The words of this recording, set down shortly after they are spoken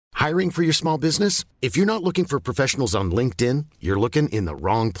Hiring for your small business? If you're not looking for professionals on LinkedIn, you're looking in the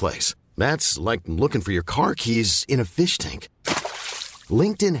wrong place. That's like looking for your car keys in a fish tank.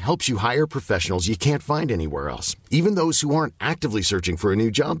 LinkedIn helps you hire professionals you can't find anywhere else, even those who aren't actively searching for a new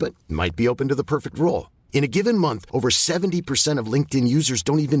job but might be open to the perfect role. In a given month, over 70% of LinkedIn users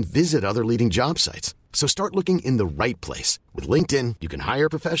don't even visit other leading job sites. So start looking in the right place. With LinkedIn, you can hire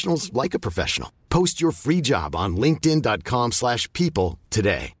professionals like a professional. Post your free job on linkedin.com/people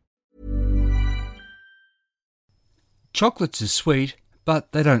today. Chocolates are sweet,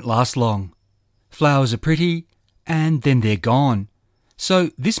 but they don't last long. Flowers are pretty, and then they're gone.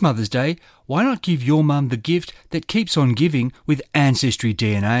 So this Mother's Day, why not give your mum the gift that keeps on giving with Ancestry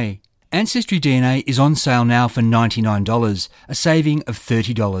DNA? Ancestry DNA is on sale now for $99, a saving of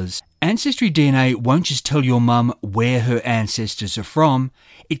 $30. Ancestry DNA won't just tell your mum where her ancestors are from,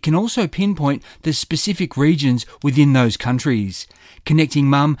 it can also pinpoint the specific regions within those countries, connecting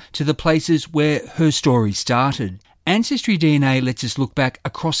mum to the places where her story started. Ancestry DNA lets us look back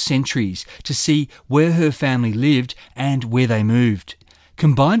across centuries to see where her family lived and where they moved.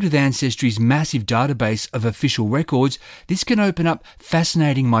 Combined with Ancestry's massive database of official records, this can open up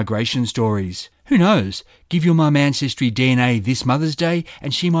fascinating migration stories. Who knows? Give your mum Ancestry DNA this Mother's Day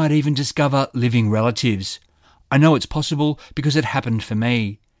and she might even discover living relatives. I know it's possible because it happened for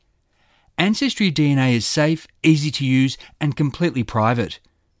me. Ancestry DNA is safe, easy to use and completely private.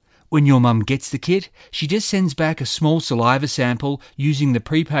 When your mum gets the kit, she just sends back a small saliva sample using the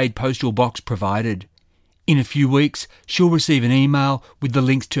prepaid postal box provided. In a few weeks, she'll receive an email with the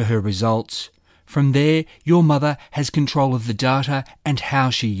links to her results. From there, your mother has control of the data and how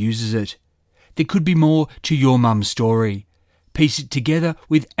she uses it. There could be more to your mum's story. Piece it together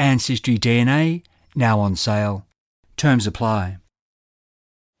with Ancestry DNA, now on sale. Terms apply.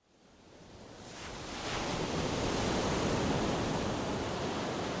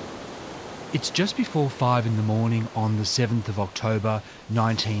 It's just before 5 in the morning on the 7th of October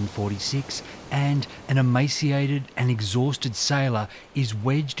 1946 and an emaciated and exhausted sailor is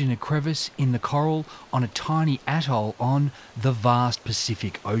wedged in a crevice in the coral on a tiny atoll on the vast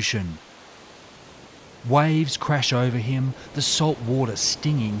Pacific Ocean. Waves crash over him, the salt water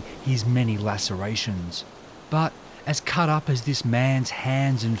stinging his many lacerations. But as cut up as this man's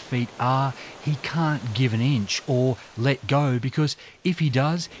hands and feet are, he can't give an inch or let go because if he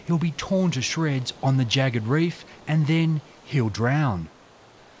does, he'll be torn to shreds on the jagged reef and then he'll drown.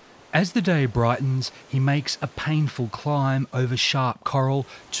 As the day brightens, he makes a painful climb over sharp coral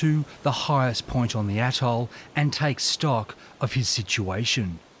to the highest point on the atoll and takes stock of his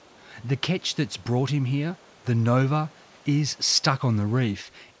situation. The ketch that's brought him here, the Nova, is stuck on the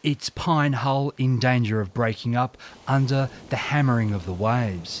reef, its pine hull in danger of breaking up under the hammering of the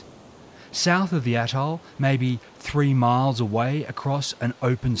waves. South of the atoll, maybe 3 miles away across an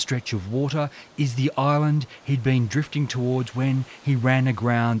open stretch of water, is the island he'd been drifting towards when he ran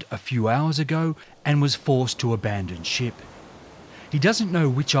aground a few hours ago and was forced to abandon ship. He doesn't know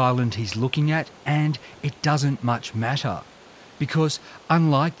which island he's looking at, and it doesn't much matter. Because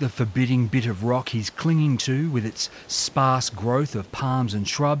unlike the forbidding bit of rock he's clinging to with its sparse growth of palms and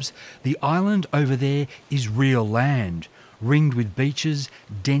shrubs, the island over there is real land, ringed with beaches,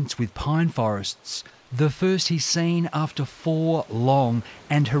 dense with pine forests, the first he's seen after 4 long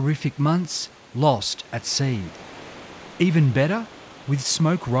and horrific months lost at sea. Even better, with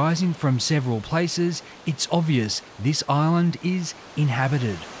smoke rising from several places, it's obvious this island is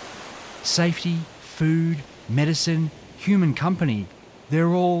inhabited. Safety, food, medicine, human company,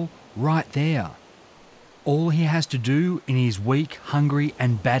 they're all right there. All he has to do in his weak, hungry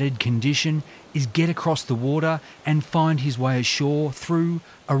and battered condition is get across the water and find his way ashore through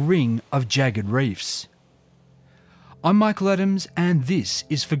a ring of jagged reefs. I'm Michael Adams and this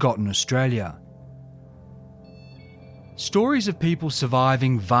is Forgotten Australia. Stories of people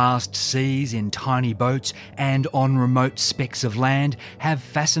surviving vast seas in tiny boats and on remote specks of land have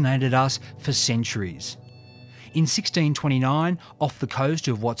fascinated us for centuries. In 1629, off the coast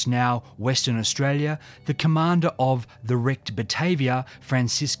of what's now Western Australia, the commander of the wrecked Batavia,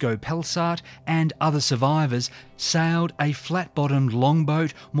 Francisco Pelsart, and other survivors sailed a flat-bottomed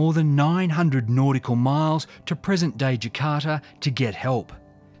longboat more than 900 nautical miles to present-day Jakarta to get help.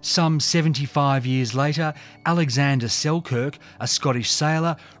 Some 75 years later, Alexander Selkirk, a Scottish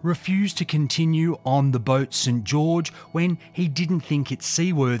sailor, refused to continue on the boat St George when he didn't think it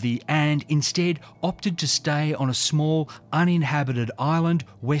seaworthy and instead opted to stay on a small uninhabited island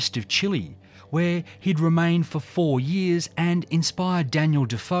west of Chile, where he'd remained for 4 years and inspired Daniel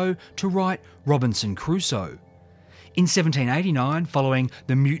Defoe to write Robinson Crusoe. In 1789, following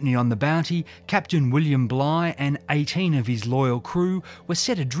the mutiny on the Bounty, Captain William Bligh and 18 of his loyal crew were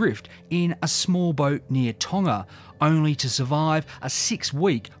set adrift in a small boat near Tonga, only to survive a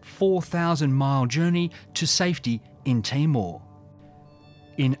 6-week, 4,000-mile journey to safety in Timor.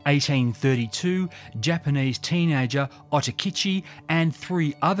 In 1832, Japanese teenager Otokichi and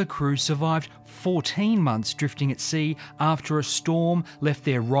 3 other crew survived 14 months drifting at sea after a storm left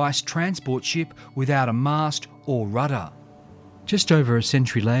their rice transport ship without a mast or rudder. Just over a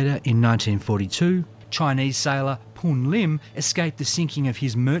century later, in 1942, Chinese sailor Pun Lim escaped the sinking of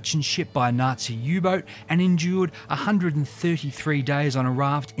his merchant ship by a Nazi U-boat and endured 133 days on a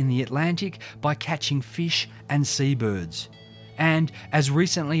raft in the Atlantic by catching fish and seabirds. And as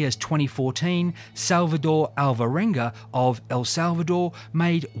recently as 2014, Salvador Alvarenga of El Salvador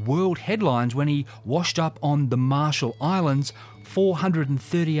made world headlines when he washed up on the Marshall Islands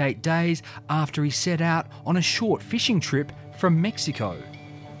 438 days after he set out on a short fishing trip from Mexico.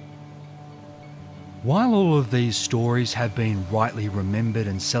 While all of these stories have been rightly remembered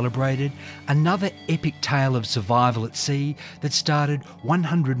and celebrated, another epic tale of survival at sea that started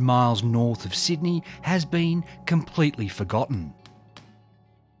 100 miles north of Sydney has been completely forgotten.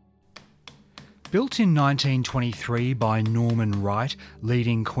 Built in 1923 by Norman Wright,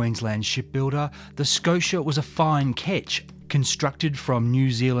 leading Queensland shipbuilder, the Scotia was a fine ketch constructed from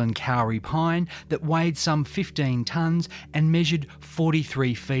New Zealand kauri pine that weighed some 15 tonnes and measured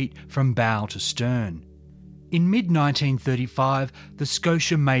 43 feet from bow to stern. In mid-1935, the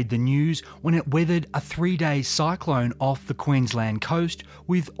Scotia made the news when it weathered a 3-day cyclone off the Queensland coast,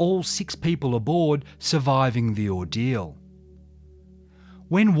 with all 6 people aboard surviving the ordeal.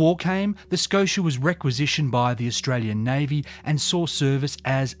 When war came, the Scotia was requisitioned by the Australian Navy and saw service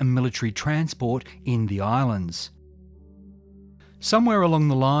as a military transport in the islands. Somewhere along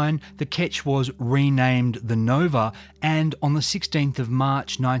the line, the ketch was renamed the Nova, and on the 16th of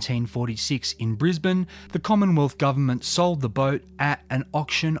March 1946 in Brisbane, the Commonwealth Government sold the boat at an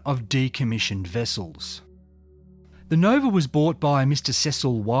auction of decommissioned vessels. The Nova was bought by Mr.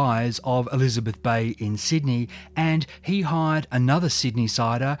 Cecil Wise of Elizabeth Bay in Sydney, and he hired another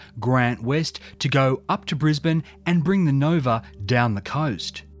Sydney-sider, Grant West, to go up to Brisbane and bring the Nova down the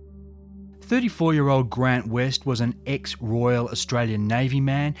coast. 34-year-old Grant West was an ex-Royal Australian Navy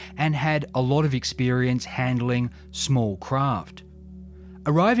man and had a lot of experience handling small craft.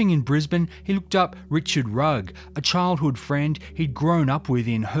 Arriving in Brisbane, he looked up Richard Rugg, a childhood friend he'd grown up with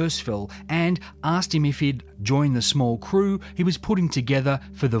in Hurstville, and asked him if he'd join the small crew he was putting together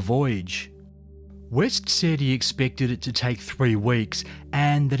for the voyage. West said he expected it to take 3 weeks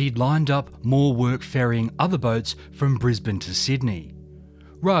and that he'd lined up more work ferrying other boats from Brisbane to Sydney.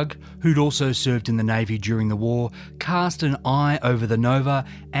 Rugg, who'd also served in the Navy during the war, cast an eye over the Nova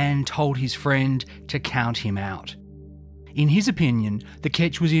and told his friend to count him out. In his opinion, the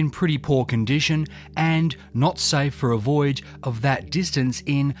ketch was in pretty poor condition and not safe for a voyage of that distance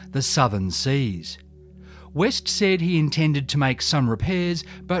in the southern seas. West said he intended to make some repairs,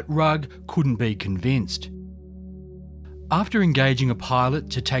 but Rugg couldn't be convinced. After engaging a pilot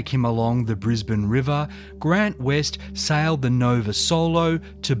to take him along the Brisbane River, Grant West sailed the Nova solo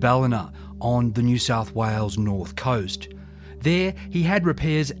to Ballina on the New South Wales north coast. There, he had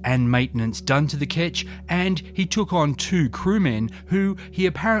repairs and maintenance done to the ketch, and he took on 2 crewmen who he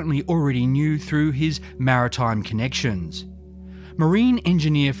apparently already knew through his maritime connections. Marine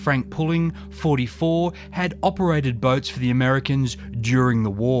engineer Frank Pulling, 44, had operated boats for the Americans during the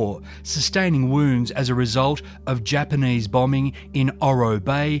war, sustaining wounds as a result of Japanese bombing in Oro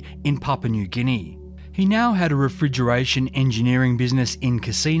Bay in Papua New Guinea. He now had a refrigeration engineering business in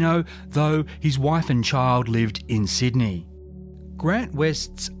Casino, though his wife and child lived in Sydney. Grant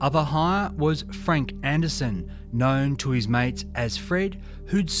West's other hire was Frank Anderson, known to his mates as Fred,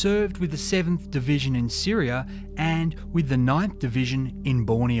 who'd served with the 7th Division in Syria and with the 9th Division in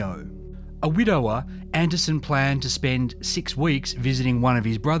Borneo. A widower, Anderson planned to spend 6 weeks visiting one of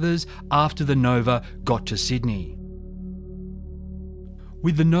his brothers after the Nova got to Sydney.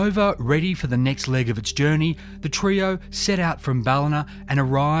 With the Nova ready for the next leg of its journey, the trio set out from Ballina and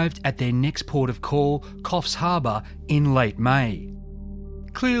arrived at their next port of call, Coffs Harbour, in late May.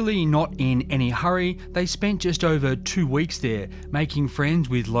 Clearly not in any hurry, they spent just over 2 weeks there, making friends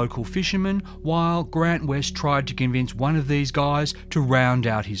with local fishermen, while Grant West tried to convince one of these guys to round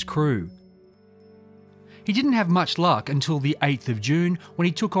out his crew. He didn't have much luck until the 8th of June when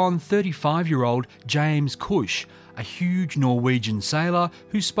he took on 35-year-old James Cush, a huge Norwegian sailor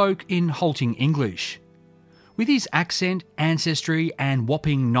who spoke in halting English. With his accent, ancestry and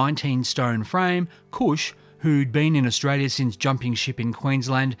whopping 19-stone frame, Cush, who'd been in Australia since jumping ship in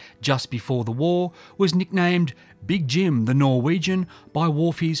Queensland just before the war, was nicknamed Big Jim, the Norwegian, by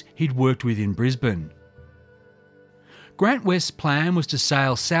wharfies he'd worked with in Brisbane. Grant West's plan was to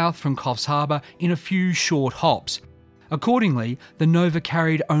sail south from Coffs Harbour in a few short hops. Accordingly, the Nova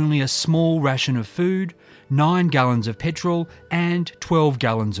carried only a small ration of food, 9 gallons of petrol and 12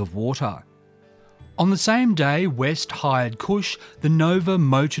 gallons of water. On the same day West hired Cush, the Nova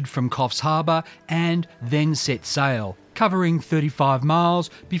motored from Coffs Harbour and then set sail, covering 35 miles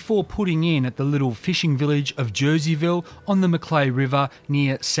before putting in at the little fishing village of Jerseyville on the Macleay River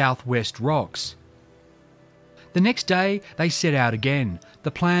near Southwest Rocks. The next day they set out again,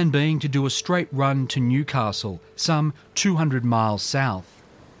 the plan being to do a straight run to Newcastle, some 200 miles south.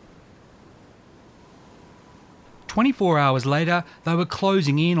 24 hours later, they were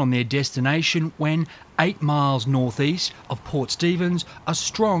closing in on their destination when, 8 miles northeast of Port Stephens, a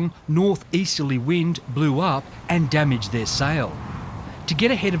strong northeasterly wind blew up and damaged their sail. To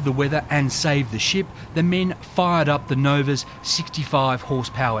get ahead of the weather and save the ship, the men fired up the Nova's 65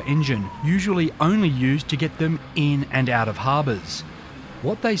 horsepower engine, usually only used to get them in and out of harbours.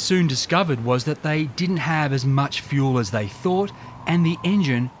 What they soon discovered was that they didn't have as much fuel as they thought, and the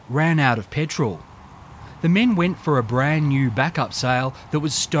engine ran out of petrol. The men went for a brand new backup sail that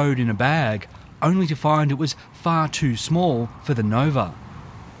was stowed in a bag, only to find it was far too small for the Nova.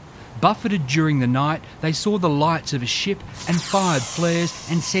 Buffeted during the night, they saw the lights of a ship and fired flares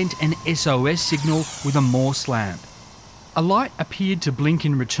and sent an SOS signal with a Morse lamp. A light appeared to blink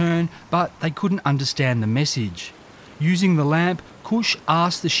in return, but they couldn't understand the message. Using the lamp, Cush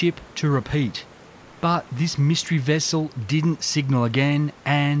asked the ship to repeat. But this mystery vessel didn't signal again,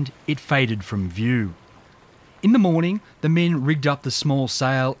 and it faded from view. In the morning, the men rigged up the small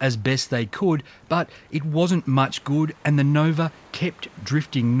sail as best they could, but it wasn't much good and the Nova kept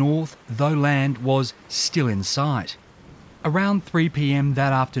drifting north, though land was still in sight. Around 3 p.m.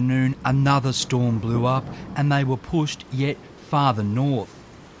 that afternoon, another storm blew up and they were pushed yet farther north.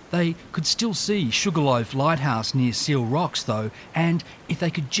 They could still see Sugarloaf Lighthouse near Seal Rocks though, and if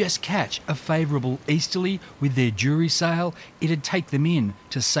they could just catch a favourable easterly with their jury sail, it'd take them in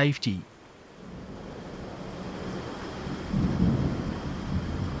to safety.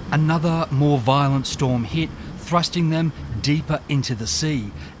 Another more violent storm hit, thrusting them deeper into the sea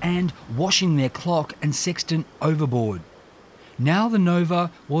and washing their clock and sextant overboard. Now the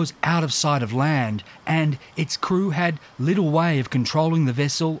Nova was out of sight of land and its crew had little way of controlling the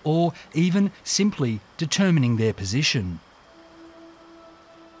vessel or even simply determining their position.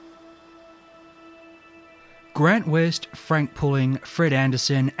 Grant West, Frank Pulling, Fred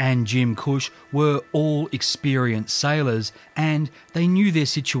Anderson and Jim Cush were all experienced sailors and they knew their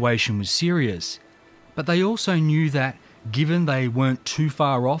situation was serious. But they also knew that, given they weren't too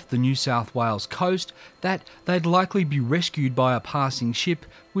far off the New South Wales coast, that they'd likely be rescued by a passing ship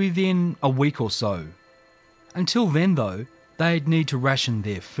within a week or so. Until then though, they'd need to ration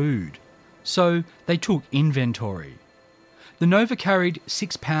their food. So they took inventory. The Nova carried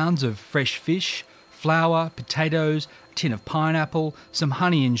 6 pounds of fresh fish, flour, potatoes, a tin of pineapple, some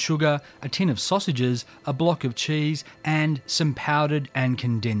honey and sugar, a tin of sausages, a block of cheese, and some powdered and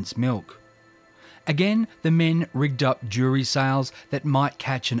condensed milk. Again, the men rigged up jury sails that might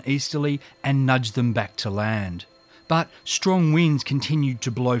catch an easterly and nudge them back to land. But strong winds continued to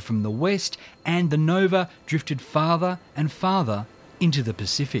blow from the west, and the Nova drifted farther and farther into the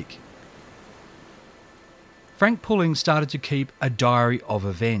Pacific. Frank Pulling started to keep a diary of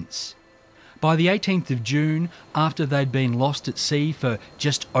events. By the 18th of June, after they'd been lost at sea for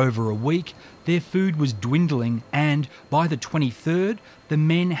just over a week, their food was dwindling and by the 23rd, the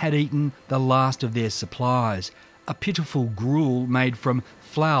men had eaten the last of their supplies, a pitiful gruel made from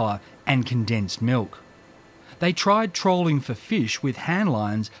flour and condensed milk. They tried trolling for fish with hand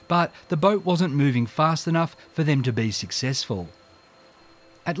lines, but the boat wasn't moving fast enough for them to be successful.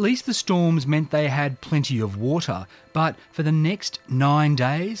 At least the storms meant they had plenty of water, but for the next 9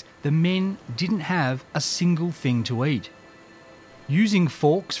 days, the men didn't have a single thing to eat. Using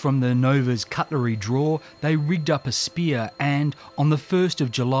forks from the Nova's cutlery drawer, they rigged up a spear and, on the 1st of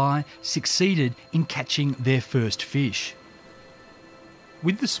July, succeeded in catching their first fish.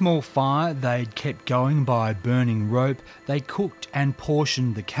 With the small fire they'd kept going by burning rope, they cooked and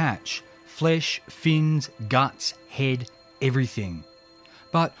portioned the catch: flesh, fins, guts, head, everything.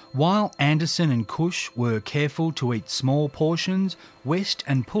 But while Anderson and Cush were careful to eat small portions, West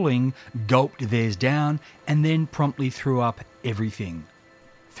and Pulling gulped theirs down and then promptly threw up everything.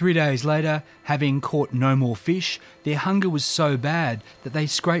 3 days later, having caught no more fish, their hunger was so bad that they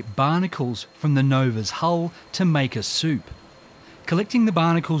scraped barnacles from the Nova's hull to make a soup. Collecting the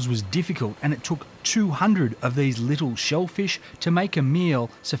barnacles was difficult and it took 200 of these little shellfish to make a meal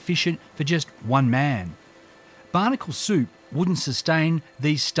sufficient for just one man. Barnacle soup wouldn't sustain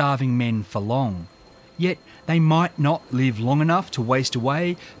these starving men for long. Yet they might not live long enough to waste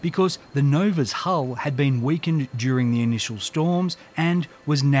away because the Nova's hull had been weakened during the initial storms and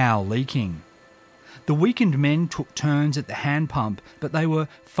was now leaking. The weakened men took turns at the hand pump, but they were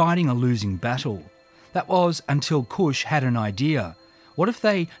fighting a losing battle. That was until Cush had an idea. What if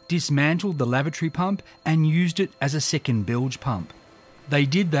they dismantled the lavatory pump and used it as a second bilge pump? They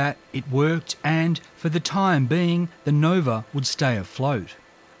did that, it worked, and for the time being, the Nova would stay afloat.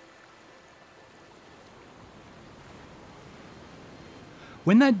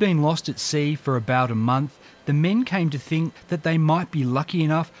 When they'd been lost at sea for about a month, the men came to think that they might be lucky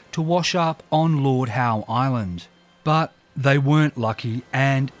enough to wash up on Lord Howe Island. But they weren't lucky,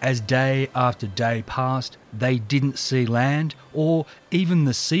 and as day after day passed, they didn't see land or even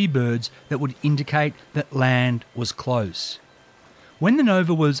the seabirds that would indicate that land was close. When the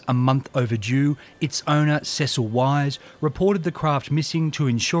Nova was a month overdue, its owner, Cecil Wise, reported the craft missing to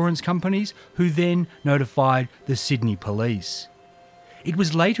insurance companies, who then notified the Sydney police. It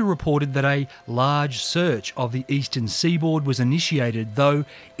was later reported that a large search of the eastern seaboard was initiated, though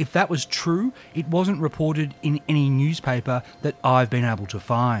if that was true, it wasn't reported in any newspaper that I've been able to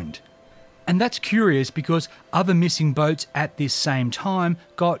find. And that's curious because other missing boats at this same time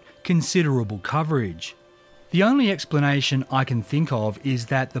got considerable coverage. The only explanation I can think of is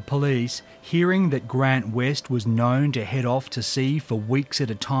that the police, hearing that Grant West was known to head off to sea for weeks at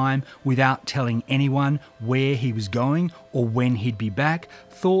a time without telling anyone where he was going or when he'd be back,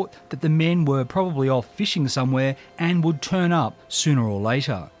 thought that the men were probably off fishing somewhere and would turn up sooner or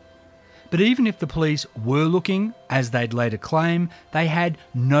later. But even if the police were looking, as they'd later claim, they had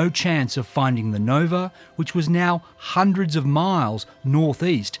no chance of finding the Nova, which was now hundreds of miles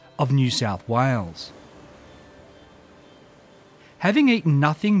northeast of New South Wales. Having eaten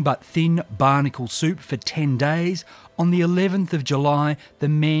nothing but thin barnacle soup for 10 days, on the 11th of July, the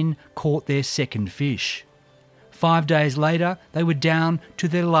men caught their second fish. 5 days later, they were down to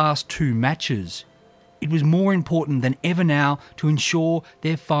their last 2 matches. It was more important than ever now to ensure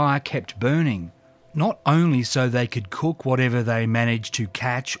their fire kept burning, not only so they could cook whatever they managed to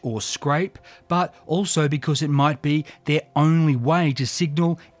catch or scrape, but also because it might be their only way to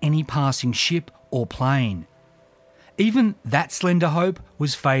signal any passing ship or plane. Even that slender hope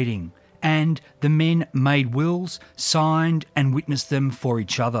was fading, and the men made wills, signed and witnessed them for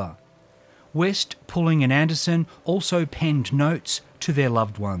each other. West, Pulling and Anderson also penned notes to their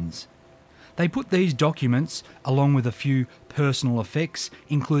loved ones. They put these documents, along with a few personal effects,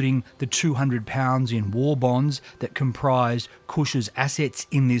 including the £200 in war bonds that comprised Cush's assets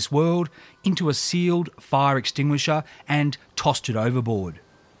in this world, into a sealed fire extinguisher and tossed it overboard.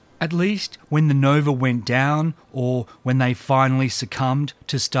 At least when the Nova went down, or when they finally succumbed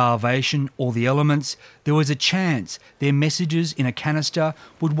to starvation or the elements, there was a chance their messages in a canister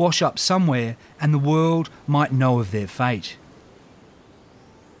would wash up somewhere and the world might know of their fate.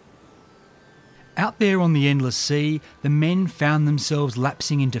 Out there on the endless sea, the men found themselves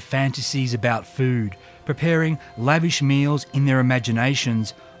lapsing into fantasies about food, preparing lavish meals in their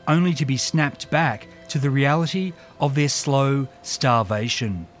imaginations, only to be snapped back to the reality of their slow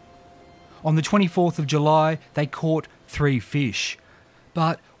starvation. On the 24th of July, they caught 3 fish.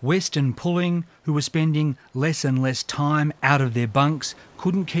 But West and Pulling, who were spending less and less time out of their bunks,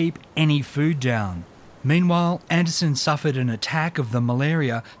 couldn't keep any food down. Meanwhile, Anderson suffered an attack of the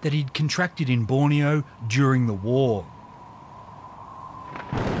malaria that he'd contracted in Borneo during the war.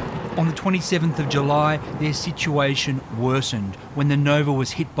 On the 27th of July, their situation worsened when the Nova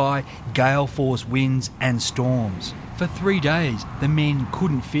was hit by gale-force winds and storms. For 3 days, the men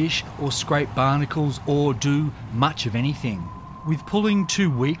couldn't fish or scrape barnacles or do much of anything. With Pulling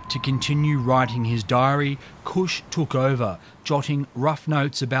too weak to continue writing his diary, Cush took over, jotting rough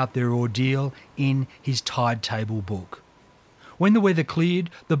notes about their ordeal in his tide table book. When the weather cleared,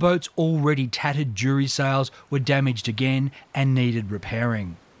 the boat's already tattered jury sails were damaged again and needed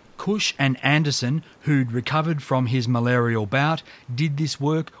repairing. Cush and Anderson, who'd recovered from his malarial bout, did this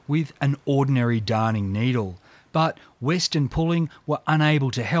work with an ordinary darning needle. But West and Pulling were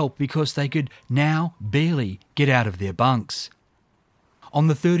unable to help because they could now barely get out of their bunks. On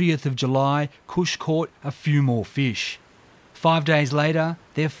the 30th of July, Cush caught a few more fish. 5 days later,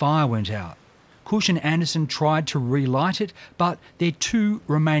 their fire went out. Cush and Anderson tried to relight it, but their 2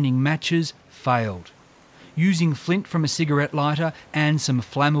 remaining matches failed. Using flint from a cigarette lighter and some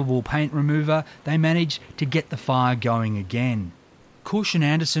flammable paint remover, they managed to get the fire going again. Cush and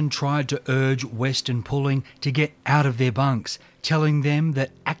Anderson tried to urge West and Pulling to get out of their bunks, telling them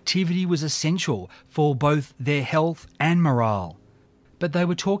that activity was essential for both their health and morale. but they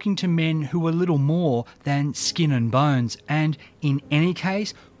were talking to men who were little more than skin and bones, and in any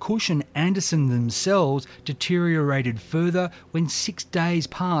case, Cush and Anderson themselves deteriorated further when 6 days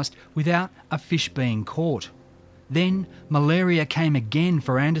passed without a fish being caught. Then malaria came again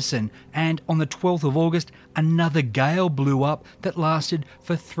for Anderson, and on the 12th of August, another gale blew up that lasted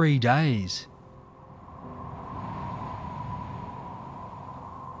for 3 days.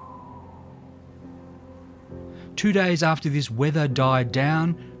 Two days after this weather died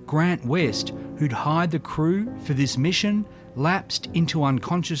down, Grant West, who'd hired the crew for this mission, lapsed into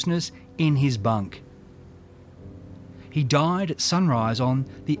unconsciousness in his bunk. He died at sunrise on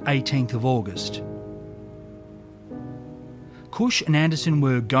the 18th of August. Cush and Anderson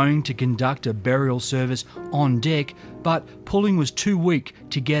were going to conduct a burial service on deck, but Pulling was too weak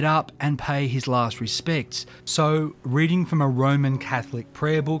to get up and pay his last respects, so reading from a Roman Catholic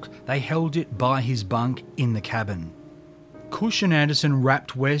prayer book, they held it by his bunk in the cabin. Cush and Anderson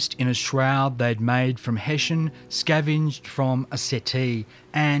wrapped West in a shroud they'd made from hessian, scavenged from a settee,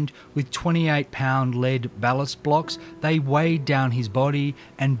 and with 28-pound lead ballast blocks, they weighed down his body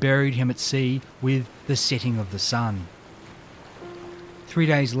and buried him at sea with the setting of the sun. 3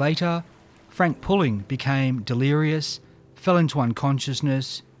 days later, Frank Pulling became delirious, fell into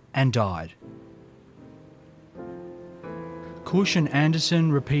unconsciousness, and died. Cush and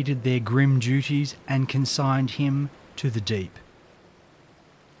Anderson repeated their grim duties and consigned him to the deep.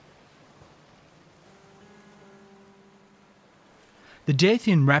 The death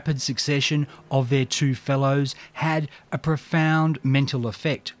in rapid succession of their two fellows had a profound mental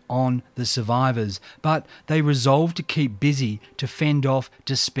effect on the survivors, but they resolved to keep busy to fend off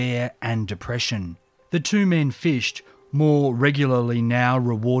despair and depression. The two men fished, more regularly now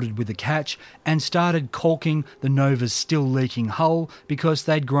rewarded with a catch, and started caulking the Nova's still leaking hull because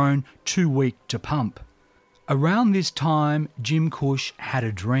they'd grown too weak to pump. Around this time, Jim Cush had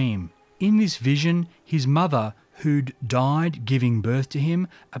a dream. In this vision, his mother, who'd died giving birth to him,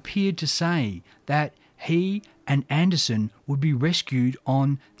 appeared to say that he and Anderson would be rescued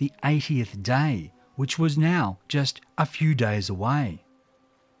on the 80th day, which was now just a few days away.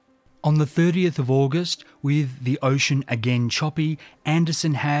 On the 30th of August, with the ocean again choppy,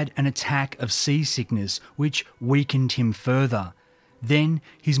 Anderson had an attack of seasickness which weakened him further. Then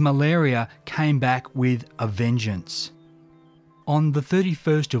his malaria came back with a vengeance. On the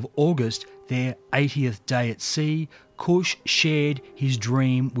 31st of August, their 80th day at sea, Cush shared his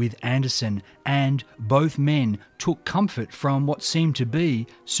dream with Anderson, and both men took comfort from what seemed to be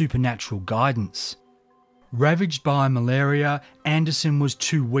supernatural guidance. Ravaged by malaria, Anderson was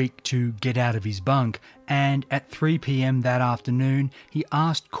too weak to get out of his bunk, and at 3 p.m. that afternoon, he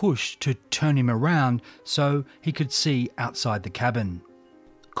asked Cush to turn him around so he could see outside the cabin.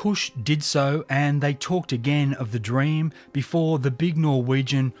 Cush did so, and they talked again of the dream before the big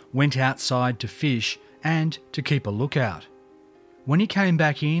Norwegian went outside to fish and to keep a lookout. When he came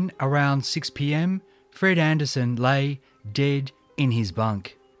back in around 6 p.m, Fred Anderson lay dead in his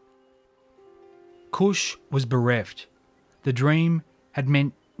bunk. Cush was bereft. The dream had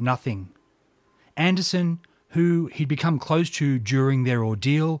meant nothing. Anderson, who he'd become close to during their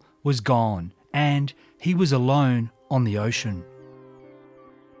ordeal, was gone, and he was alone on the ocean.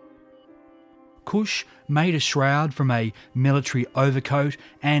 Cush made a shroud from a military overcoat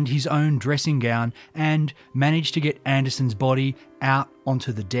and his own dressing gown and managed to get Anderson's body out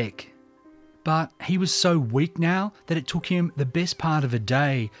onto the deck. But he was so weak now that it took him the best part of a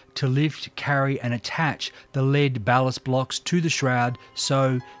day to lift, carry and attach the lead ballast blocks to the shroud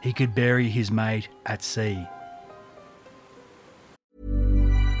so he could bury his mate at sea.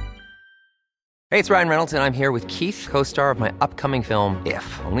 Hey, it's Ryan Reynolds, and I'm here with Keith, co-star of my upcoming film,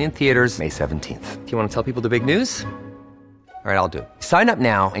 If, only in theaters May 17th. Do you want to tell people the big news? All right, I'll do it. Sign up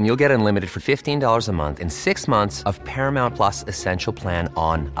now and you'll get unlimited for $15 a month and 6 months of Paramount Plus Essential Plan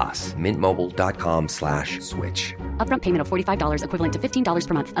on us. MintMobile.com/switch. Upfront payment of $45 equivalent to $15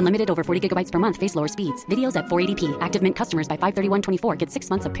 per month. Unlimited over 40 gigabytes per month. Face lower speeds. Videos at 480p. Active Mint customers by 531.24 get 6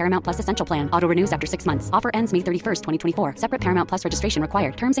 months of Paramount Plus Essential Plan. Auto renews after 6 months. Offer ends May 31st, 2024. Separate Paramount Plus registration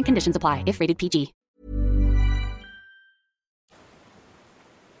required. Terms and conditions apply if rated PG.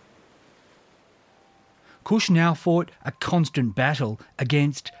 Cush now fought a constant battle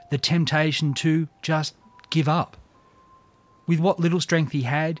against the temptation to just give up. With what little strength he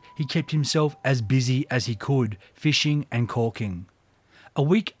had, he kept himself as busy as he could, fishing and caulking. A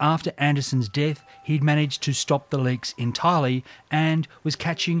week after Anderson's death, he'd managed to stop the leaks entirely and was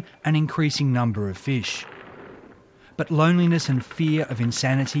catching an increasing number of fish. But loneliness and fear of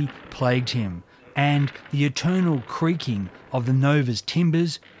insanity plagued him, and the eternal creaking of the Nova's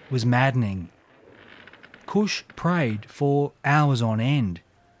timbers was maddening. Cush prayed for hours on end,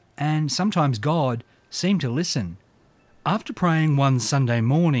 and sometimes God seemed to listen. After praying one Sunday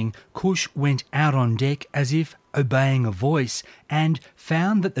morning, Cush went out on deck as if obeying a voice and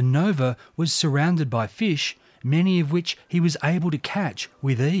found that the Nova was surrounded by fish, many of which he was able to catch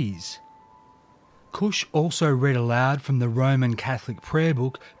with ease. Cush also read aloud from the Roman Catholic prayer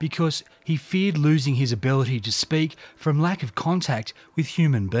book because he feared losing his ability to speak from lack of contact with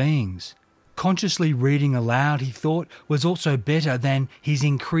human beings. Consciously reading aloud, he thought, was also better than his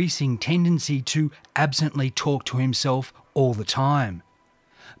increasing tendency to absently talk to himself all the time.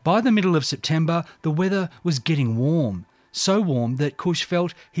 By the middle of September, the weather was getting warm, so warm that Cush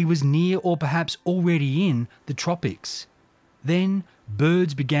felt he was near or perhaps already in the tropics. Then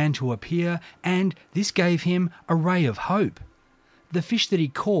birds began to appear, and this gave him a ray of hope. The fish that he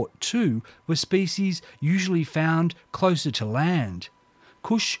caught, too, were species usually found closer to land.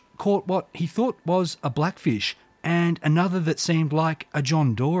 Cush caught what he thought was a blackfish and another that seemed like a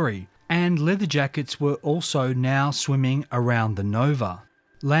John Dory, and leatherjackets were also now swimming around the Nova.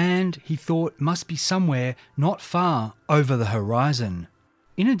 Land, he thought, must be somewhere not far over the horizon.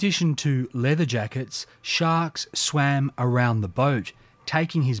 In addition to leatherjackets, sharks swam around the boat,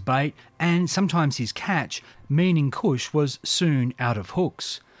 taking his bait and sometimes his catch, meaning Cush was soon out of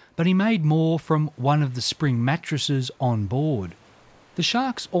hooks. But he made more from one of the spring mattresses on board. The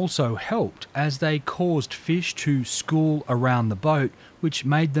sharks also helped as they caused fish to school around the boat, which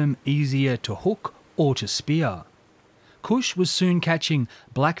made them easier to hook or to spear. Cush was soon catching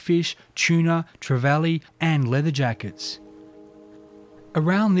blackfish, tuna, trevally and leatherjackets.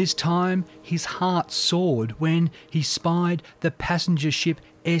 Around this time, his heart soared when he spied the passenger ship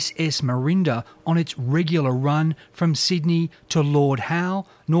SS Marinda on its regular run from Sydney to Lord Howe,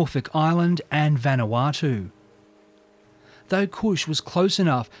 Norfolk Island and Vanuatu. Though Cush was close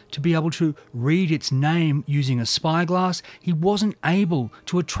enough to be able to read its name using a spyglass, he wasn't able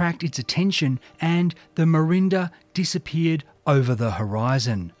to attract its attention, and the Marinda disappeared over the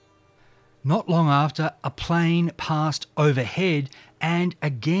horizon. Not long after, a plane passed overhead, and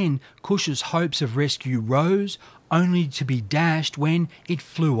again Cush's hopes of rescue rose, only to be dashed when it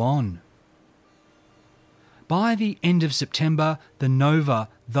flew on. By the end of September, the Nova,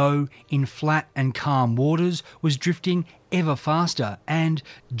 though in flat and calm waters, was drifting ever faster, and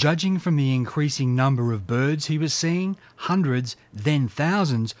judging from the increasing number of birds he was seeing, hundreds, then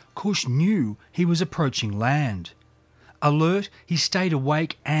thousands, Cush knew he was approaching land. Alert, he stayed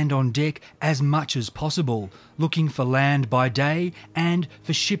awake and on deck as much as possible, looking for land by day and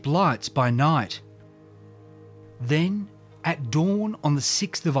for ship lights by night. Then, at dawn on the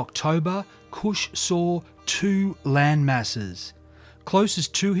 6th of October, Cush saw 2 land masses.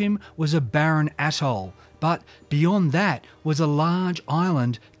 Closest to him was a barren atoll, but beyond that was a large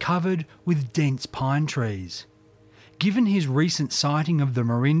island covered with dense pine trees. Given his recent sighting of the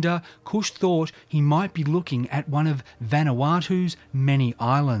Marinda, Cush thought he might be looking at one of Vanuatu's many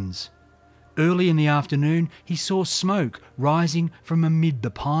islands. Early in the afternoon, he saw smoke rising from amid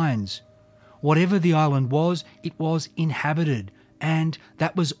the pines. Whatever the island was, it was inhabited, and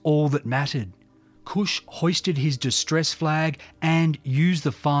that was all that mattered. Cush hoisted his distress flag and used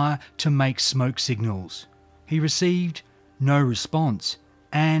the fire to make smoke signals. He received no response,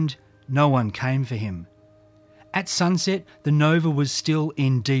 and no one came for him. At sunset, the Nova was still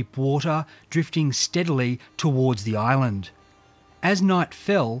in deep water, drifting steadily towards the island. As night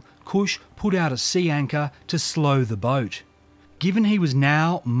fell, Cush put out a sea anchor to slow the boat. Given he was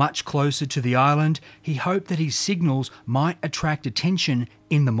now much closer to the island, he hoped that his signals might attract attention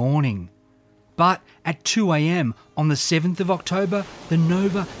in the morning. But at 2 a.m. on the 7th of October, the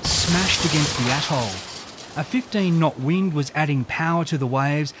Nova smashed against the atoll. A 15-knot wind was adding power to the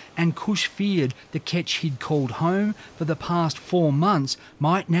waves, and Cush feared the ketch he'd called home for the past 4 months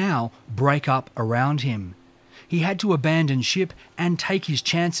might now break up around him. He had to abandon ship and take his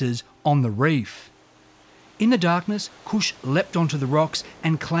chances on the reef. In the darkness, Cush leapt onto the rocks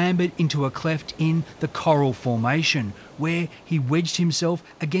and clambered into a cleft in the coral formation, where he wedged himself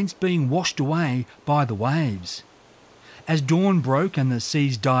against being washed away by the waves. As dawn broke and the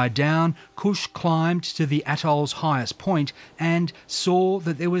seas died down, Cush climbed to the atoll's highest point and saw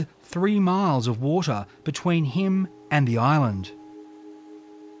that there were 3 miles of water between him and the island.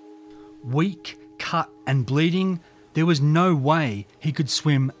 Weak, cut and bleeding, there was no way he could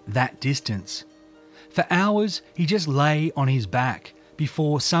swim that distance. For hours, he just lay on his back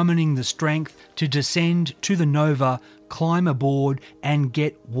before summoning the strength to descend to the Nova, climb aboard and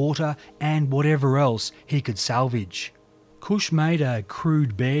get water and whatever else he could salvage. Cush made a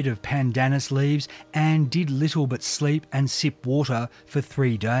crude bed of pandanus leaves and did little but sleep and sip water for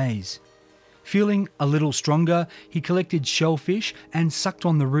 3 days. Feeling a little stronger, he collected shellfish and sucked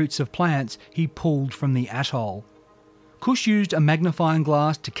on the roots of plants he pulled from the atoll. Cush used a magnifying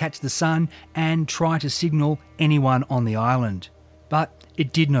glass to catch the sun and try to signal anyone on the island. But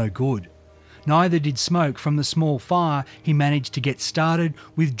it did no good. Neither did smoke from the small fire he managed to get started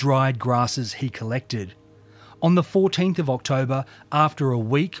with dried grasses he collected. On the 14th of October, after a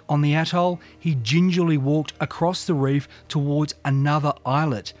week on the atoll, he gingerly walked across the reef towards another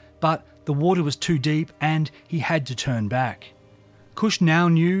islet, but the water was too deep and he had to turn back. Cush now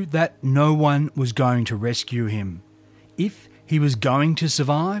knew that no one was going to rescue him. If he was going to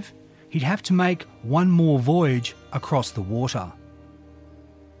survive, he'd have to make one more voyage across the water.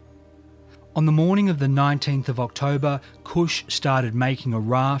 On the morning of the 19th of October, Cush started making a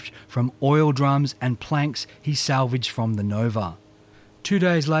raft from oil drums and planks he salvaged from the Nova. 2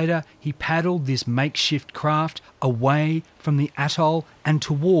 days later, he paddled this makeshift craft away from the atoll and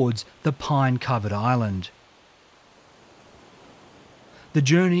towards the pine-covered island. The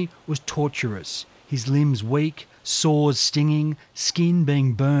journey was torturous, his limbs weak, sores stinging, skin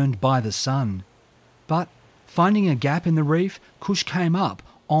being burned by the sun. But finding a gap in the reef, Cush came up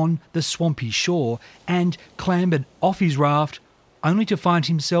on the swampy shore and clambered off his raft, only to find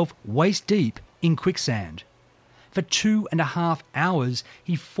himself waist deep in quicksand. For 2.5 hours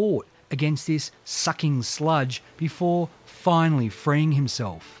he fought against this sucking sludge before finally freeing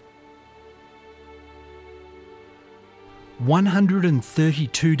himself.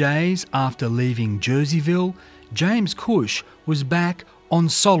 132 days after leaving Jerseyville, James Cush was back on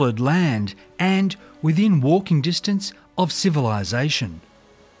solid land and within walking distance of civilization.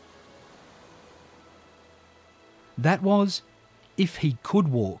 That was, if he could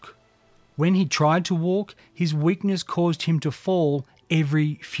walk. When he tried to walk, his weakness caused him to fall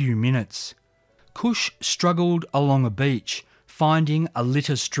every few minutes. Cush struggled along a beach, finding a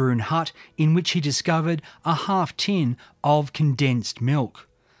litter-strewn hut in which he discovered a half tin of condensed milk.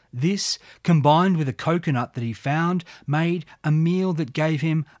 This, combined with a coconut that he found, made a meal that gave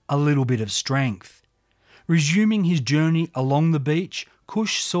him a little bit of strength. Resuming his journey along the beach,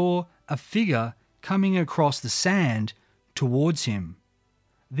 Cush saw a figure coming across the sand towards him.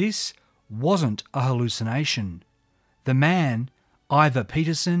 This wasn't a hallucination. The man, Ivar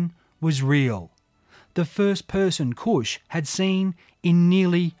Peterson, was real. The first person Cush had seen in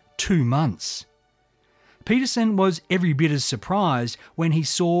nearly 2 months. Peterson was every bit as surprised when he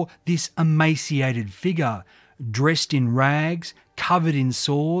saw this emaciated figure, dressed in rags, covered in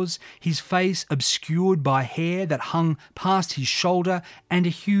sores, his face obscured by hair that hung past his shoulder and a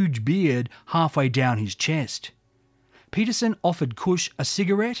huge beard halfway down his chest. Peterson offered Cush a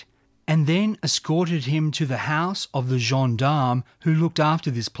cigarette and then escorted him to the house of the gendarme who looked after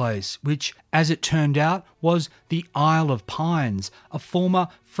this place, which, as it turned out, was the Isle of Pines, a former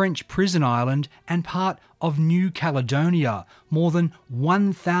French prison island and part of New Caledonia, more than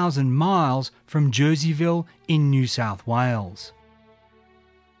 1,000 miles from Jerseyville in New South Wales.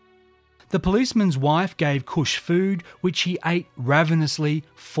 The policeman's wife gave Cush food, which he ate ravenously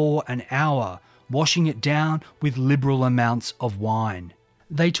for an hour, washing it down with liberal amounts of wine.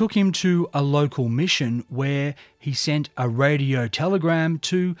 They took him to a local mission where he sent a radio telegram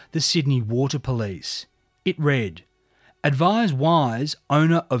to the Sydney Water Police. It read, "Advise Wise,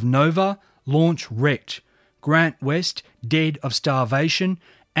 owner of Nova, launch wrecked. Grant West, dead of starvation.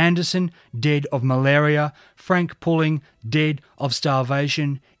 Anderson, dead of malaria. Frank Pulling, dead of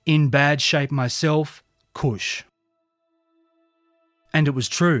starvation. In bad shape myself, Cush." And it was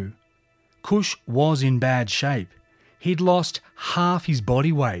true. Cush was in bad shape. He'd lost half his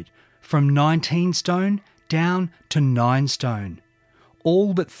body weight, from 19 stone down to 9 stone.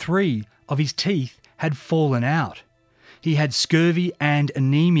 All but 3 of his teeth had fallen out. He had scurvy and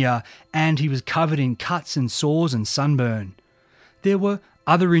anemia, and he was covered in cuts and sores and sunburn. There were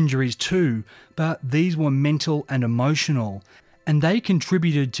other injuries too, but these were mental and emotional, and they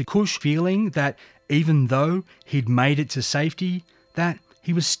contributed to Cush feeling that even though he'd made it to safety, that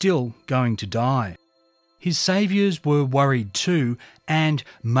he was still going to die. His saviours were worried too and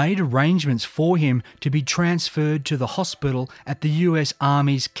made arrangements for him to be transferred to the hospital at the US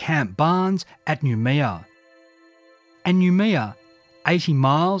Army's Camp Barnes at Noumea. And Noumea, 80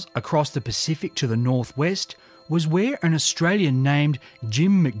 miles across the Pacific to the northwest, was where an Australian named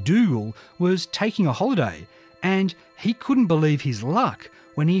Jim McDougall was taking a holiday, and he couldn't believe his luck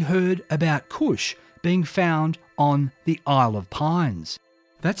when he heard about Cush being found on the Isle of Pines.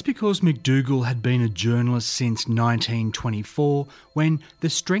 That's because McDougall had been a journalist since 1924, when the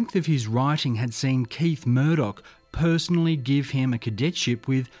strength of his writing had seen Keith Murdoch personally give him a cadetship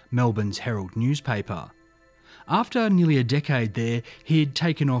with Melbourne's Herald newspaper. After nearly a decade there, he had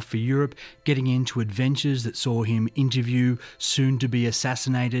taken off for Europe, getting into adventures that saw him interview soon-to-be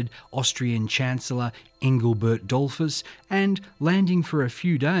assassinated Austrian Chancellor Engelbert Dollfuss and landing for a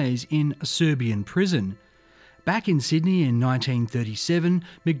few days in a Serbian prison. Back in Sydney in 1937,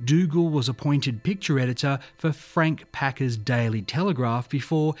 McDougall was appointed picture editor for Frank Packer's Daily Telegraph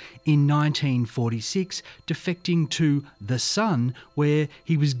before, in 1946, defecting to The Sun, where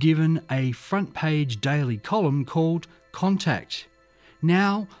he was given a front-page daily column called Contact.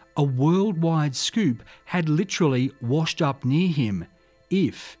 Now, a worldwide scoop had literally washed up near him,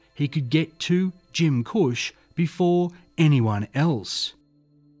 if he could get to Jim Cush before anyone else.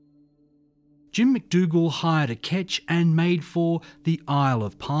 Jim McDougall hired a ketch and made for the Isle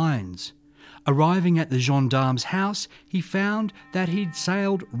of Pines. Arriving at the gendarme's house, he found that he'd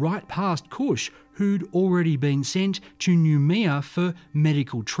sailed right past Cush, who'd already been sent to Noumea for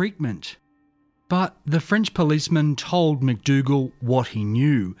medical treatment. But the French policeman told McDougall what he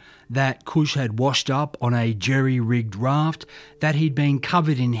knew, that Cush had washed up on a jerry-rigged raft, that he'd been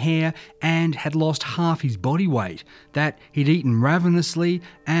covered in hair and had lost half his body weight, that he'd eaten ravenously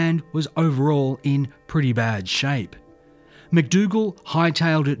and was overall in pretty bad shape. McDougall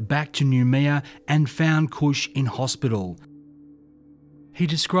hightailed it back to Noumea and found Cush in hospital. He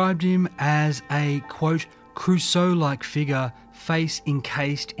described him as a, quote, Crusoe-like figure, face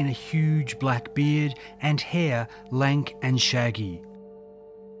encased in a huge black beard and hair lank and shaggy.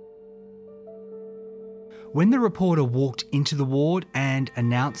 When the reporter walked into the ward and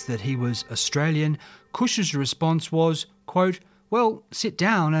announced that he was Australian, Cush's response was, quote, well, sit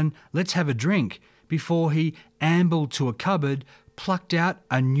down and let's have a drink, before he ambled to a cupboard, plucked out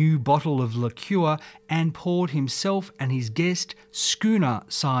a new bottle of liqueur and poured himself and his guest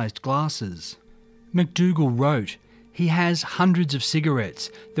schooner-sized glasses. McDougall wrote, he has hundreds of cigarettes.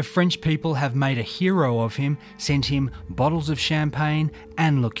 The French people have made a hero of him, sent him bottles of champagne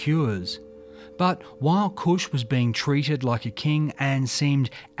and liqueurs. But while Cush was being treated like a king and seemed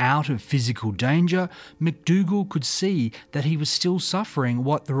out of physical danger, McDougall could see that he was still suffering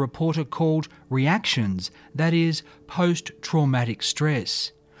what the reporter called reactions, that is, post-traumatic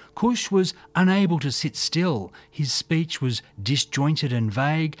stress. Cush was unable to sit still, his speech was disjointed and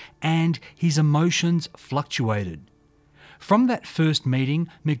vague, and his emotions fluctuated. From that first meeting,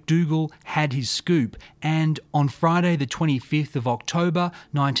 McDougall had his scoop, and on Friday the 25th of October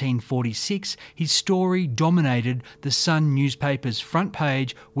 1946, his story dominated the Sun newspaper's front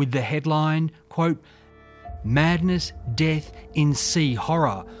page with the headline, quote, Madness, Death in Sea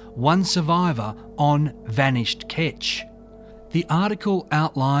Horror, One Survivor on Vanished Ketch. The article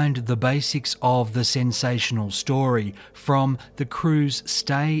outlined the basics of the sensational story, from the crew's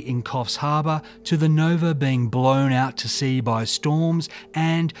stay in Coffs Harbour to the Nova being blown out to sea by storms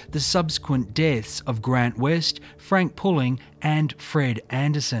and the subsequent deaths of Grant West, Frank Pulling and Fred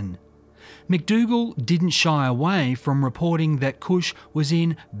Anderson. McDougall didn't shy away from reporting that Cush was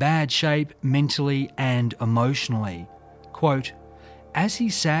in bad shape mentally and emotionally. Quote, as he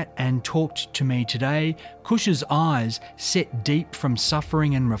sat and talked to me today, Cush's eyes, set deep from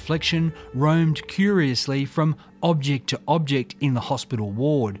suffering and reflection, roamed curiously from object to object in the hospital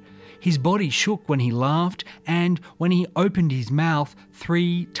ward. His body shook when he laughed, and when he opened his mouth,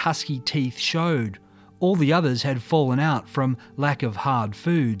 3 tusky teeth showed. All the others had fallen out from lack of hard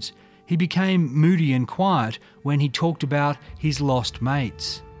foods. He became moody and quiet when he talked about his lost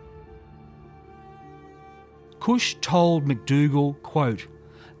mates. Cush told McDougall, quote,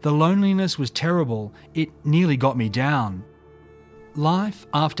 the loneliness was terrible, it nearly got me down. Life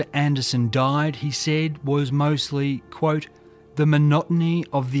after Anderson died, he said, was mostly, quote, the monotony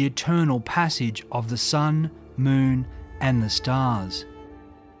of the eternal passage of the sun, moon and the stars.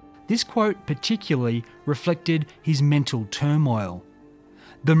 This quote particularly reflected his mental turmoil.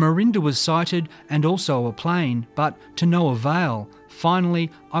 The Marinda was sighted and also a plane, but to no avail. Finally,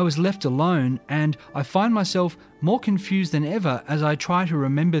 I was left alone and I find myself more confused than ever as I try to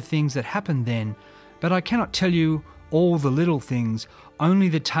remember things that happened then. But I cannot tell you all the little things, only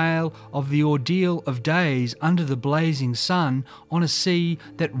the tale of the ordeal of days under the blazing sun on a sea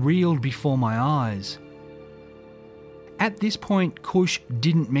that reeled before my eyes. At this point, Cush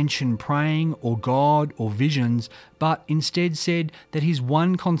didn't mention praying or God or visions, but instead said that his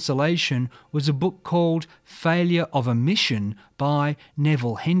one consolation was a book called Failure of a Mission by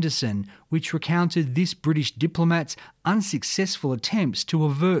Neville Henderson, which recounted this British diplomat's unsuccessful attempts to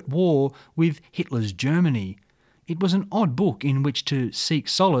avert war with Hitler's Germany. It was an odd book in which to seek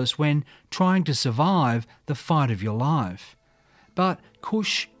solace when trying to survive the fight of your life. But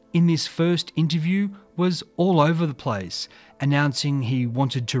Cush in this first interview, was all over the place, announcing he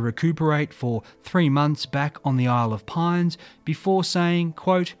wanted to recuperate for 3 months back on the Isle of Pines before saying,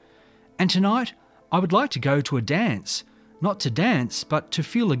 quote, "And tonight I would like to go to a dance. Not to dance, but to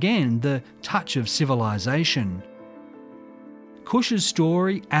feel again the touch of civilization." Cush's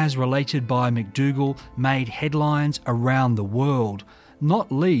story, as related by McDougall, made headlines around the world,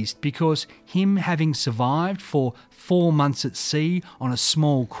 not least because him having survived for 4 months at sea on a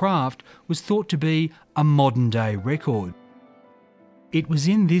small craft was thought to be a modern-day record. It was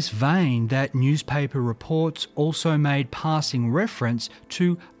in this vein that newspaper reports also made passing reference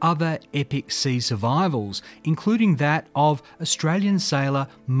to other epic sea survivals, including that of Australian sailor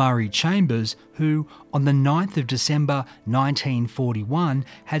Murray Chambers, who on the 9th of December 1941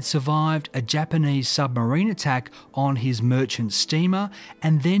 had survived a Japanese submarine attack on his merchant steamer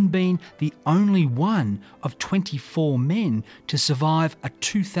and then been the only one of 24 men to survive a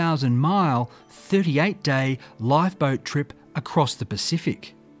 2,000-mile, 38-day lifeboat trip across the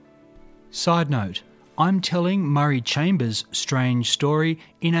Pacific. Side note, I'm telling Murray Chambers' strange story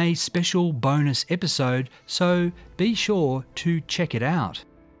in a special bonus episode, so be sure to check it out.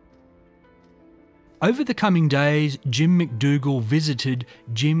 Over the coming days, Jim McDougall visited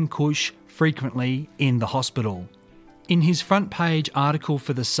Jim Cush frequently in the hospital. In his front page article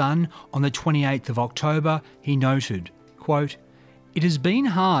for The Sun on the 28th of October, he noted, quote, "It has been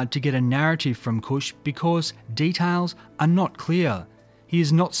hard to get a narrative from Cush because details are not clear. He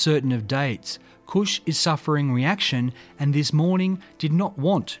is not certain of dates. Cush is suffering reaction and this morning did not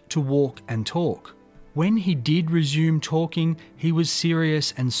want to walk and talk. When he did resume talking, he was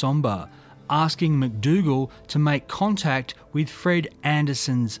serious and sombre, asking McDougall to make contact with Fred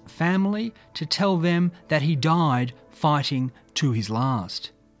Anderson's family to tell them that he died fighting to his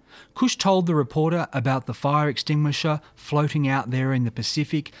last." Cush told the reporter about the fire extinguisher floating out there in the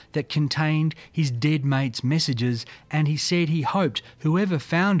Pacific that contained his dead mate's messages, and he said he hoped whoever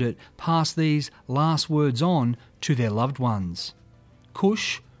found it passed these last words on to their loved ones.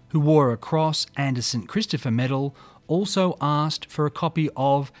 Cush, who wore a cross and a St. Christopher medal, also asked for a copy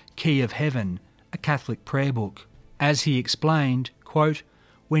of Key of Heaven, a Catholic prayer book. As he explained, quote,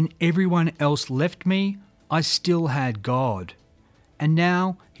 "When everyone else left me, I still had God." And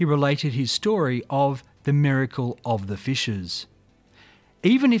now he related his story of the miracle of the fishes.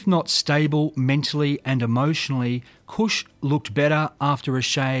 Even if not stable mentally and emotionally, Cush looked better after a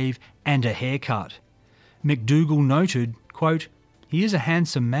shave and a haircut. McDougall noted, quote, "He is a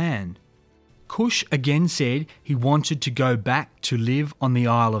handsome man." Cush again said he wanted to go back to live on the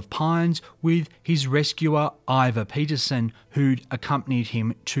Isle of Pines with his rescuer Ivor Peterson, who'd accompanied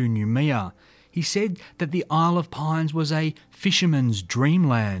him to Noumea. He said that the Isle of Pines was a fisherman's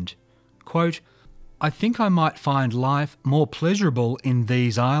dreamland. Quote, "I think I might find life more pleasurable in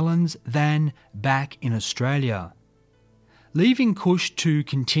these islands than back in Australia." Leaving Cush to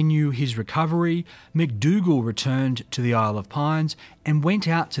continue his recovery, McDougall returned to the Isle of Pines and went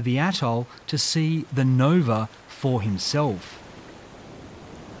out to the atoll to see the Nova for himself.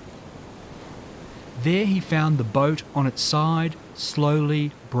 There he found the boat on its side,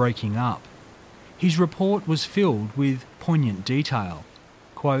 slowly breaking up. His report was filled with poignant detail.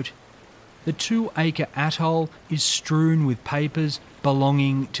 Quote, "The 2-acre atoll is strewn with papers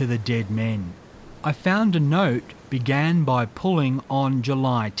belonging to the dead men. I found a note began by pulling on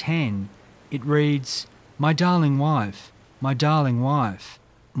July 10. It reads, 'My darling wife, my darling wife,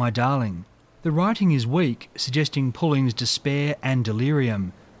 my darling.' The writing is weak, suggesting Pulling's despair and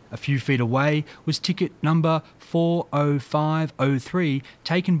delirium. A few feet away was ticket number 40503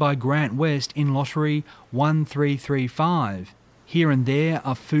 taken by Grant West in lottery 1335. Here and there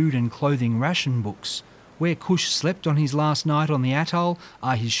are food and clothing ration books. Where Cush slept on his last night on the atoll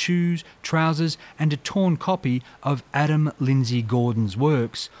are his shoes, trousers and a torn copy of Adam Lindsay Gordon's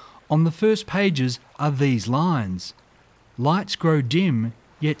works. On the first pages are these lines. Lights grow dim,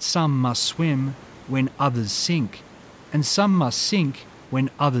 yet some must swim when others sink, and some must sink when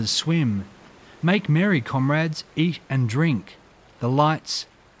others swim. Make merry, comrades, eat and drink. The lights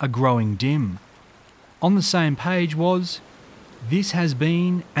are growing dim." On the same page was, "This has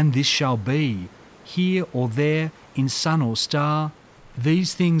been and this shall be, here or there, in sun or star.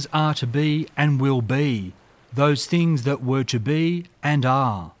 These things are to be and will be, those things that were to be and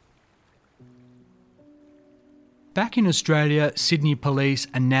are." Back in Australia, Sydney Police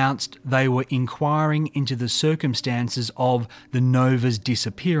announced they were inquiring into the circumstances of the Nova's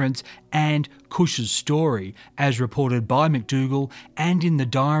disappearance and Cush's story, as reported by McDougall and in the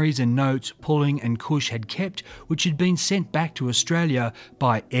diaries and notes Pulling and Cush had kept, which had been sent back to Australia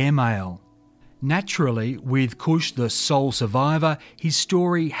by airmail. Naturally, with Kush the sole survivor, his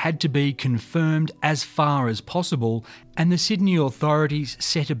story had to be confirmed as far as possible, and the Sydney authorities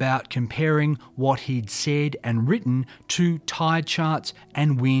set about comparing what he'd said and written to tide charts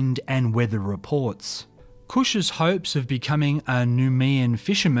and wind and weather reports. Kush's hopes of becoming a Nemean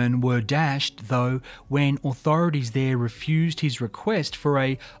fisherman were dashed, though, when authorities there refused his request for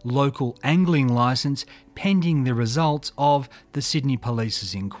a local angling licence pending the results of the Sydney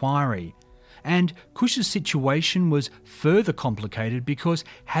Police's inquiry. And Kush's situation was further complicated because,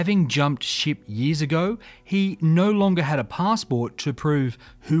 having jumped ship years ago, he no longer had a passport to prove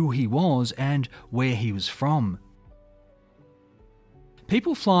who he was and where he was from.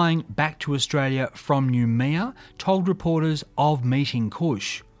 People flying back to Australia from Noumea told reporters of meeting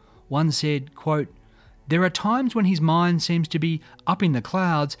Kush. One said, quote, "There are times when his mind seems to be up in the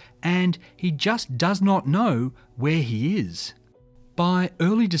clouds and he just does not know where he is." By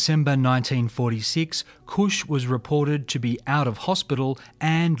early December 1946, Kush was reported to be out of hospital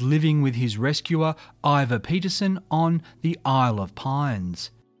and living with his rescuer, Ivor Peterson, on the Isle of Pines.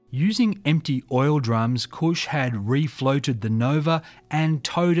 Using empty oil drums, Kush had refloated the Nova and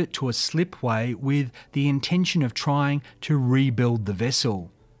towed it to a slipway with the intention of trying to rebuild the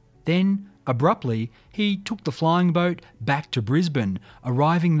vessel. Then, abruptly, he took the flying boat back to Brisbane,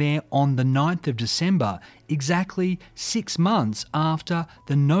 arriving there on the 9th of December, exactly 6 months after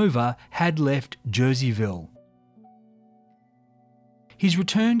the Nova had left Jerseyville. His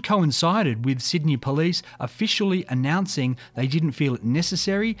return coincided with Sydney Police officially announcing they didn't feel it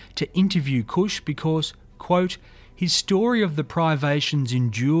necessary to interview Kush because, quote, "his story of the privations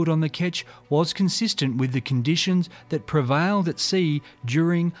endured on the ketch was consistent with the conditions that prevailed at sea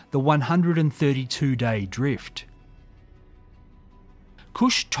during the 132-day drift."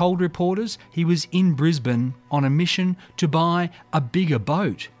 Kush told reporters he was in Brisbane on a mission to buy a bigger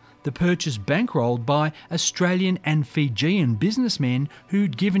boat, the purchase bankrolled by Australian and Fijian businessmen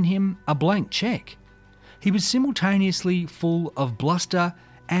who'd given him a blank cheque. He was simultaneously full of bluster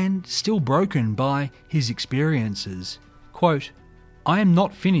and still broken by his experiences. Quote, "I am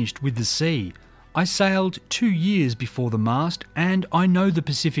not finished with the sea. I sailed 2 years before the mast and I know the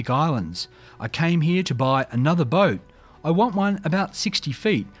Pacific Islands. I came here to buy another boat. I want one about 60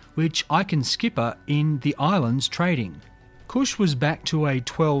 feet, which I can skipper in the islands trading." Kush was back to a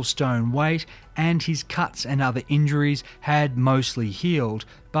 12-stone weight and his cuts and other injuries had mostly healed,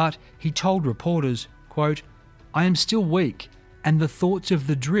 but he told reporters, quote, "I am still weak and the thoughts of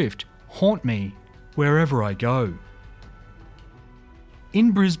the drift haunt me wherever I go."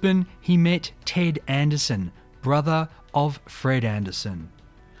 In Brisbane, he met Ted Anderson, brother of Fred Anderson.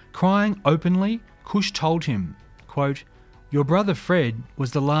 Crying openly, Kush told him, quote, "Your brother Fred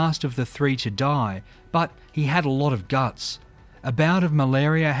was the last of the 3 to die, but he had a lot of guts. A bout of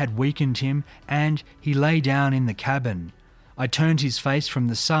malaria had weakened him and he lay down in the cabin. I turned his face from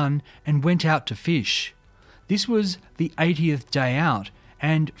the sun and went out to fish. This was the 80th day out,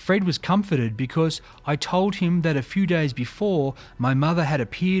 and Fred was comforted because I told him that a few days before my mother had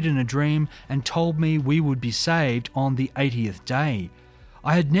appeared in a dream and told me we would be saved on the 80th day.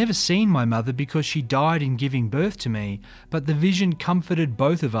 I had never seen my mother because she died in giving birth to me, but the vision comforted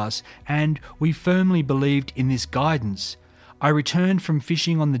both of us and we firmly believed in this guidance. I returned from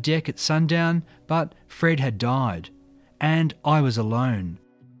fishing on the deck at sundown, but Fred had died, and I was alone."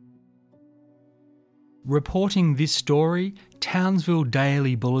 Reporting this story, Townsville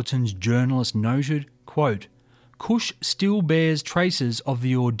Daily Bulletin's journalist noted, quote, "Kush still bears traces of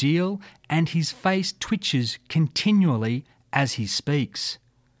the ordeal and his face twitches continually as he speaks.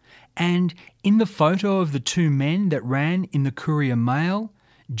 And in the photo of the 2 men that ran in the Courier Mail,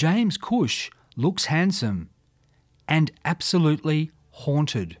 James Kush looks handsome and absolutely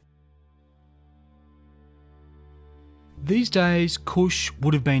haunted." These days, Kush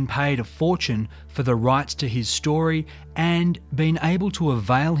would have been paid a fortune for the rights to his story and been able to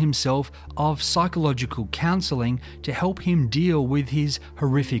avail himself of psychological counselling to help him deal with his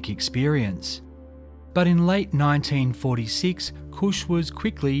horrific experience. But in late 1946, Kush was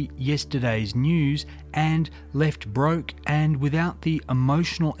quickly yesterday's news and left broke and without the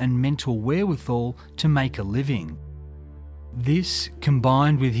emotional and mental wherewithal to make a living. This,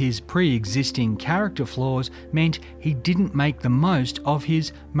 combined with his pre-existing character flaws, meant he didn't make the most of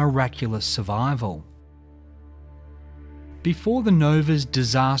his miraculous survival. Before the Nova's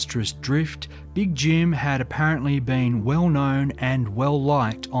disastrous drift, Big Jim had apparently been well known and well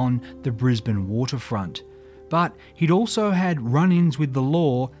liked on the Brisbane waterfront, but he'd also had run-ins with the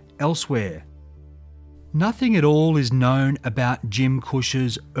law elsewhere. Nothing at all is known about Jim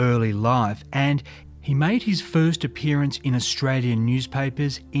Kush's early life, and He made his first appearance in Australian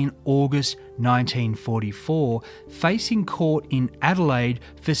newspapers in August 1944, facing court in Adelaide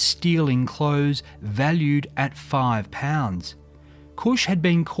for stealing clothes valued at £5. Kush had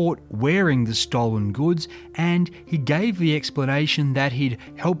been caught wearing the stolen goods, and he gave the explanation that he'd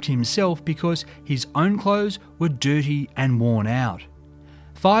helped himself because his own clothes were dirty and worn out.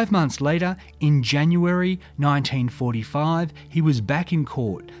 5 months later, in January 1945, he was back in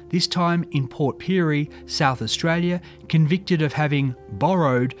court, this time in Port Pirie, South Australia, convicted of having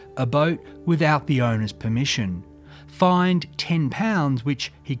borrowed a boat without the owner's permission. Fined £10,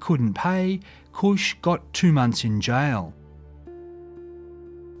 which he couldn't pay, Kush got 2 months in jail.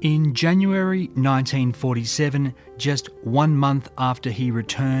 In January 1947, just 1 month after he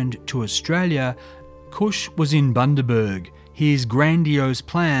returned to Australia, Kush was in Bundaberg, his grandiose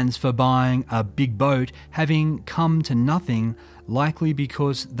plans for buying a big boat having come to nothing, likely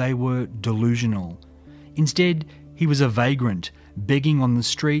because they were delusional. Instead, he was a vagrant, begging on the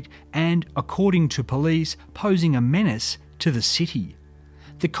street and, according to police, posing a menace to the city.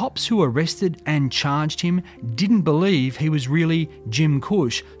 The cops who arrested and charged him didn't believe he was really Jim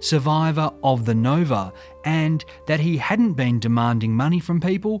Kush, survivor of the Nova, and that he hadn't been demanding money from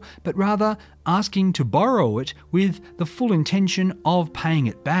people, but rather asking to borrow it with the full intention of paying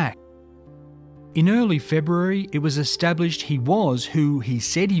it back. In early February, it was established he was who he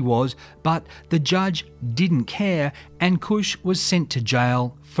said he was, but the judge didn't care, and Kush was sent to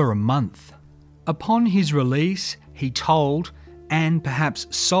jail for a month. Upon his release, he told, and perhaps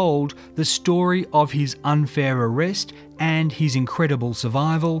sold, the story of his unfair arrest and his incredible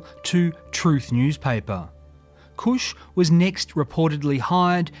survival to Truth newspaper. Kush was next reportedly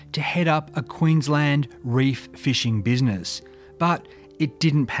hired to head up a Queensland reef fishing business, but it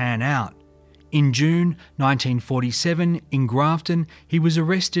didn't pan out. In June 1947, in Grafton, he was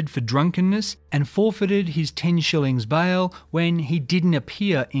arrested for drunkenness and forfeited his 10 shillings bail when he didn't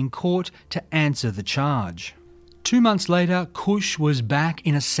appear in court to answer the charge. 2 months later, Kush was back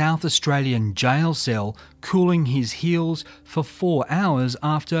in a South Australian jail cell, cooling his heels for 4 hours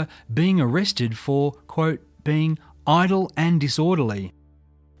after being arrested for, quote, being idle and disorderly.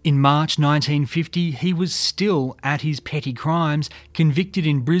 In March 1950, he was still at his petty crimes, convicted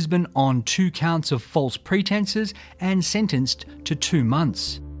in Brisbane on 2 counts of false pretences and sentenced to 2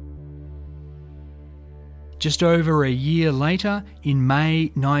 months. Just over a year later, in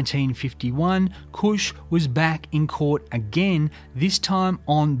May 1951, Kush was back in court again, this time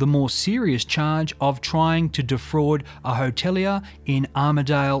on the more serious charge of trying to defraud a hotelier in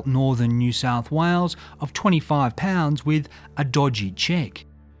Armidale, northern New South Wales, of £25 with a dodgy cheque.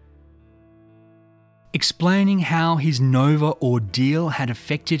 Explaining how his Nova ordeal had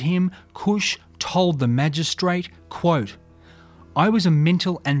affected him, Kush told the magistrate, quote, "I was a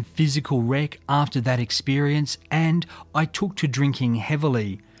mental and physical wreck after that experience, and I took to drinking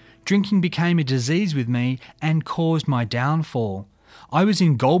heavily. Drinking became a disease with me and caused my downfall. I was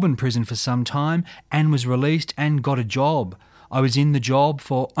in Goulburn prison for some time and was released and got a job. I was in the job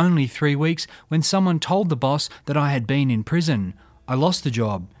for only 3 weeks when someone told the boss that I had been in prison. I lost the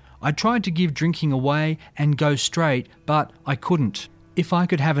job. I tried to give drinking away and go straight, but I couldn't. If I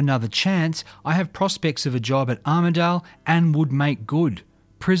could have another chance, I have prospects of a job at Armidale and would make good.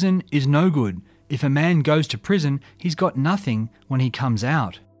 Prison is no good. If a man goes to prison, he's got nothing when he comes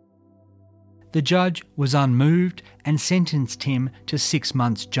out." The judge was unmoved and sentenced him to 6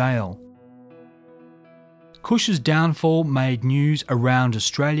 months jail. Kush's downfall made news around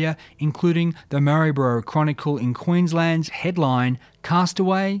Australia, including the Maryborough Chronicle in Queensland's headline,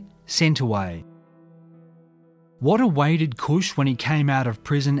 "Castaway, Sent Away." What awaited Kush when he came out of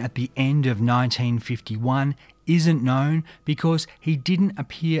prison at the end of 1951 isn't known because he didn't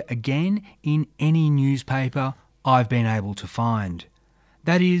appear again in any newspaper I've been able to find.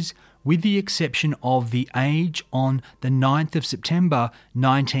 That is, with the exception of The Age on the 9th of September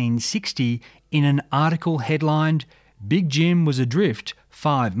 1960 in an article headlined, "Big Jim was adrift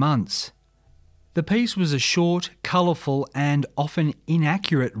 5 months." The piece was a short, colourful and often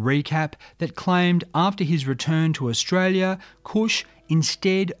inaccurate recap that claimed after his return to Australia, Kush,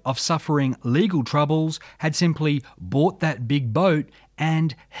 instead of suffering legal troubles, had simply bought that big boat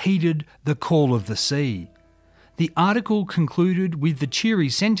and heeded the call of the sea. The article concluded with the cheery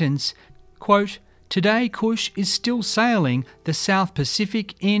sentence, quote, "Today Kush is still sailing the South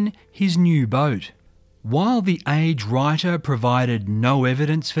Pacific in his new boat." While the Age writer provided no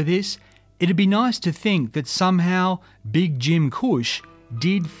evidence for this, it'd be nice to think that somehow Big Jim Kush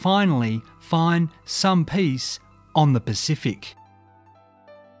did finally find some peace on the Pacific.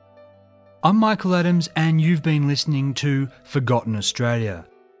 I'm Michael Adams and you've been listening to Forgotten Australia.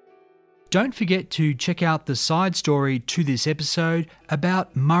 Don't forget to check out the side story to this episode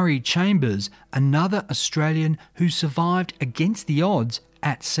about Murray Chambers, another Australian who survived against the odds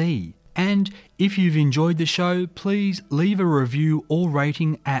at sea. And if you've enjoyed the show, please leave a review or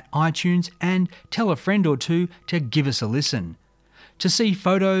rating at iTunes and tell a friend or two to give us a listen. To see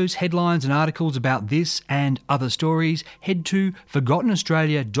photos, headlines and articles about this and other stories, head to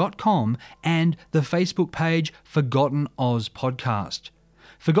ForgottenAustralia.com and the Facebook page Forgotten Oz Podcast.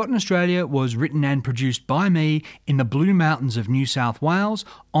 Forgotten Australia was written and produced by me in the Blue Mountains of New South Wales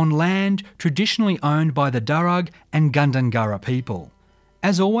on land traditionally owned by the Darug and Gundungurra people.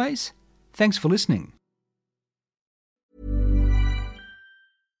 As always, thanks for listening.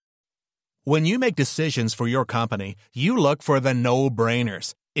 When you make decisions for your company, you look for the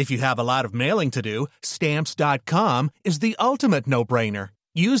no-brainers. If you have a lot of mailing to do, Stamps.com is the ultimate no-brainer.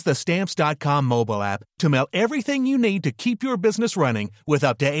 Use the Stamps.com mobile app to mail everything you need to keep your business running with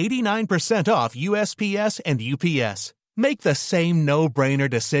up to 89% off USPS and UPS. Make the same no-brainer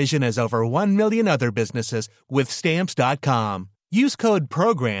decision as over 1 million other businesses with Stamps.com. Use code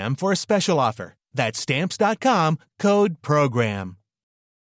PROGRAM for a special offer. That's Stamps.com, code PROGRAM.